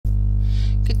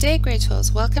day, Grade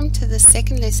 12s. Welcome to the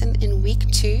second lesson in week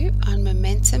 2 on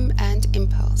momentum and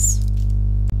impulse.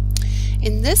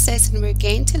 In this lesson, we're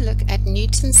going to look at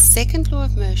Newton's second law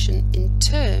of motion in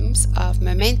terms of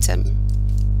momentum.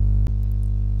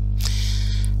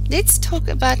 Let's talk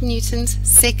about Newton's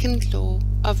second law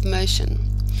of motion.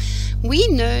 We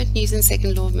know Newton's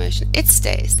second law of motion. It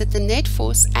states that the net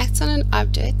force acts on an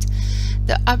object.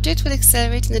 The object will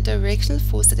accelerate in the direction of the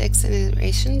force at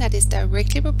acceleration that is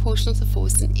directly proportional to the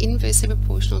force and inversely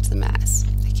proportional to the mass.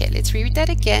 Okay, let's read that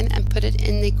again and put it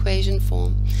in the equation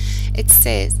form. It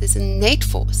says there's a net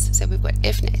force, so we've got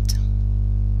F net.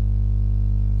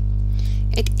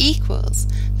 It equals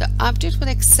the object will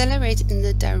accelerate in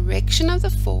the direction of the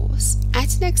force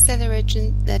at an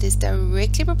acceleration that is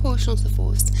directly proportional to the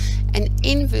force and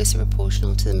inversely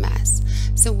proportional to the mass.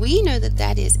 So we know that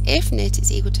that is F net is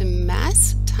equal to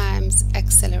mass times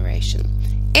acceleration.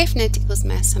 F net equals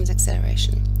mass times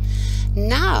acceleration.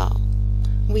 Now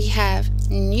we have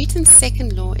Newton's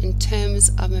second law in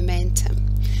terms of momentum,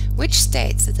 which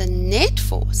states that the net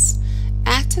force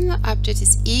acting on the object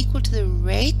is equal to the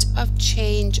rate of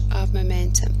change of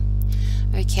momentum.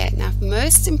 Okay, now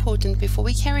most important before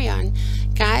we carry on,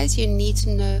 guys, you need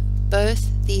to know both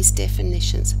these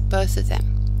definitions, both of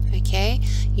them. Okay,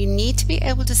 you need to be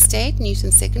able to state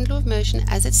Newton's second law of motion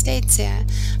as it states here,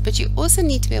 but you also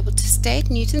need to be able to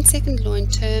state Newton's second law in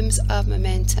terms of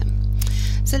momentum.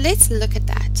 So let's look at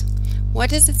that. What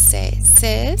does it say? It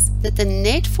says that the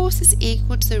net force is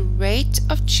equal to the rate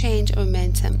of change of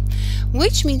momentum,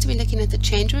 which means we're looking at the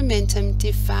change of momentum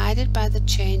divided by the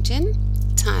change in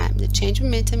time. The change of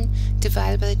momentum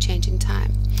divided by the change in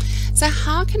time. So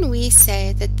how can we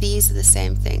say that these are the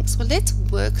same things? Well, let's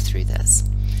work through this.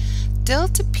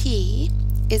 Delta P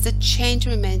is the change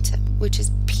of momentum, which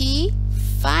is P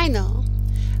final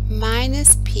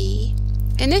minus P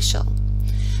initial.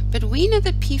 But we know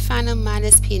that P final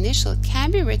minus P initial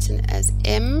can be written as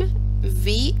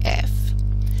mVF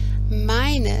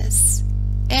minus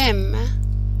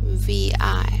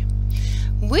mVI,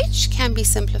 which can be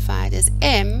simplified as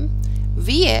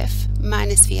mVF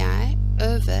minus VI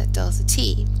over delta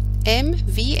T.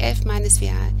 mVF minus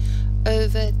VI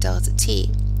over delta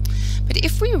T. But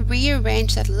if we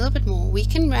rearrange that a little bit more, we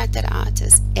can write that out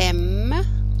as m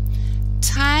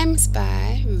times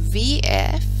by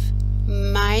VF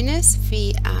minus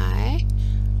VI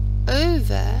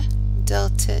over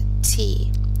delta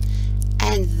T,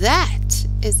 and that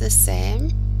is the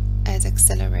same as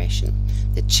acceleration.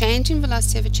 The change in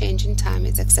velocity over change in time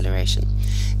is acceleration.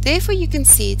 Therefore, you can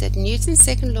see that Newton's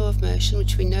second law of motion,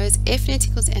 which we know as F net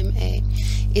equals ma,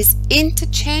 is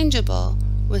interchangeable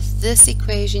with this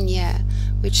equation here,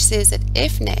 which says that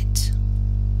F net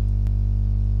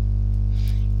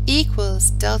equals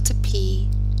delta P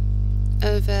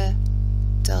over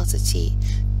delta T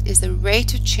is the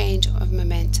rate of change of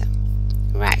momentum.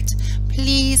 Right,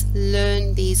 please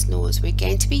learn these laws. We're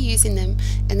going to be using them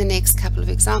in the next couple of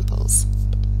examples.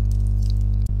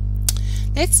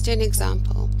 Let's do an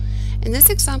example. In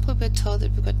this example, we're told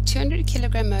that we've got a 200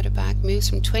 kilogram motorbike moves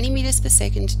from 20 meters per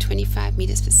second to 25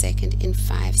 meters per second in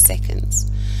 5 seconds.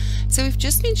 So we've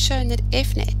just been shown that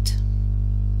F net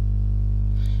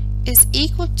is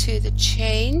equal to the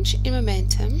change in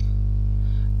momentum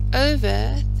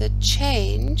over the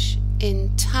change in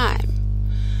time,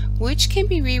 which can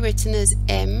be rewritten as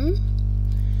mVF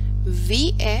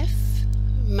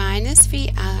minus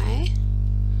VI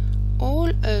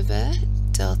all over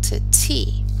delta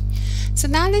T. So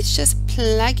now let's just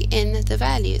plug in the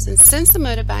values, and since the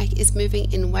motorbike is moving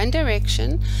in one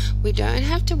direction, we don't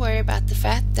have to worry about the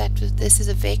fact that this is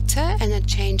a vector and it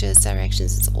changes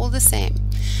directions. It's all the same.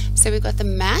 So we've got the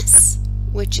mass,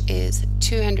 which is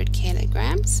 200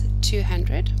 kilograms,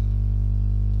 200.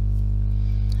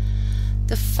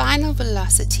 The final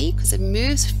velocity, because it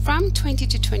moves from 20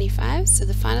 to 25, so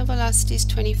the final velocity is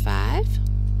 25,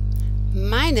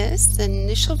 minus the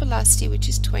initial velocity, which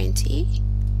is 20,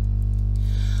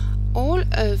 all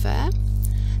over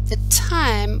the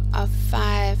time of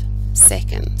 5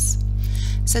 seconds.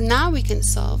 So now we can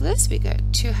solve this. We go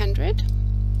 200.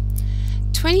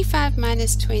 25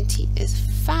 minus 20 is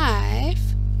 5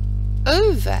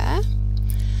 over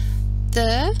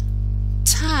the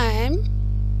time,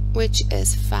 which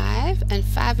is 5, and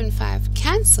 5 and 5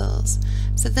 cancels.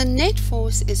 So the net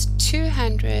force is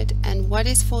 200, and what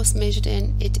is force measured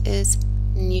in? It is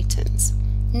newtons.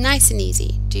 Nice and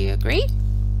easy. Do you agree?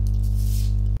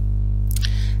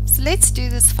 So let's do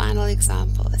this final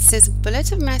example. It says a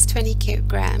bullet of mass 20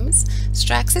 kilograms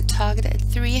strikes a target at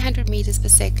 300 meters per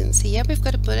second. So here we've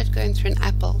got a bullet going through an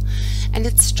apple, and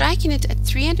it's striking it at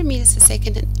 300 meters per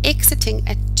second and exiting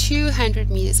at 2 200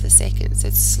 meters per second. So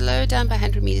it's slowed down by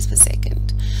 100 meters per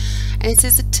second. And it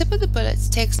says the tip of the bullet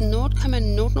takes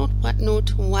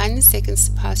 0.0001 seconds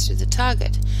to pass through the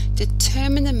target.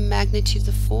 Determine the magnitude of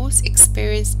the force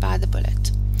experienced by the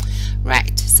bullet.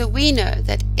 Right, so we know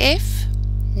that F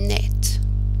net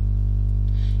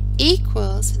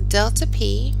equals delta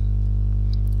P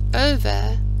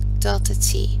over delta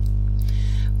T,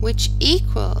 which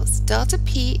equals delta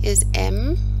P is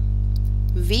m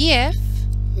Vf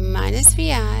minus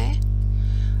Vi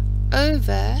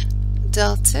over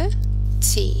delta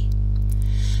T.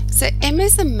 So m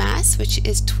is the mass, which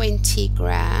is 20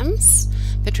 grams,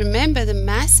 but remember the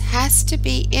mass has to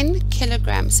be in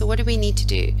kilograms. So what do we need to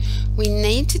do? We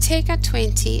need to take our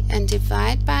 20 and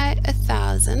divide by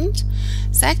 1,000.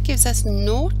 So that gives us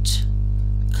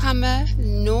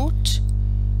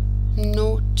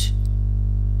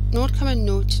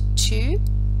 0.002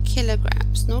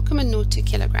 kilograms. 0.02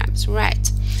 kilograms,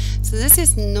 right? So this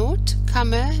is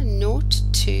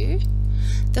 0.02.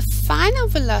 The final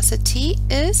velocity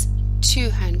is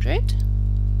 200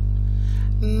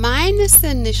 minus the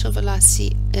initial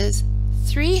velocity is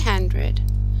 300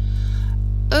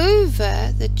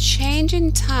 over the change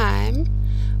in time,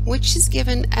 which is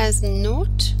given as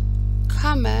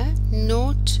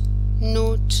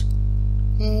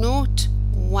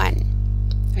 0.0001.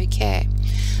 Okay,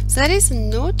 so that is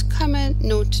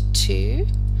 0.02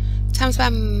 times by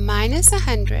minus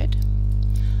 100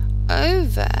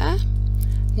 over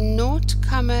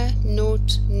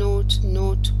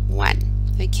 0.0001.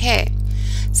 Okay,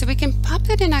 so we can pop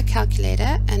that in our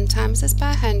calculator and times this by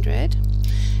 100,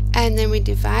 and then we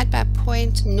divide by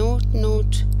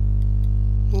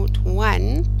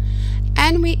 0.0001,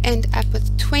 and we end up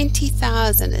with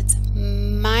 20,000. It's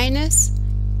minus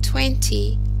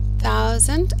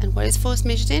 20,000, and what is force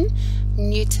measured in?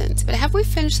 Newtons. But have we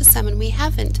finished the sum? And we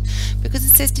haven't, because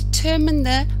it says determine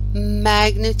the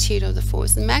magnitude of the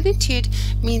force. The magnitude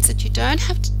means that you don't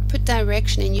have to put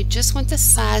direction in, you just want the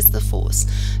size of the force.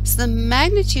 So the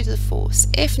magnitude of the force,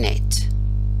 F net,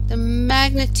 the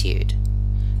magnitude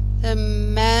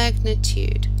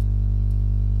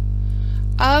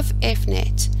of F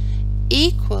net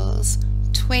equals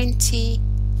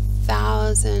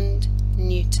 20,000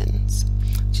 newtons,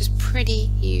 which is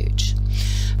pretty huge.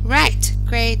 Right,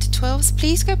 grade 12s,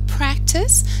 please go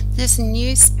practice this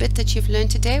new bit that you've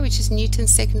learned today, which is Newton's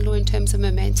second law in terms of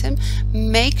momentum.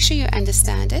 Make sure you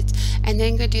understand it, and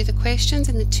then go do the questions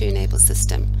in the 2-enable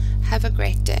system. Have a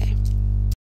great day.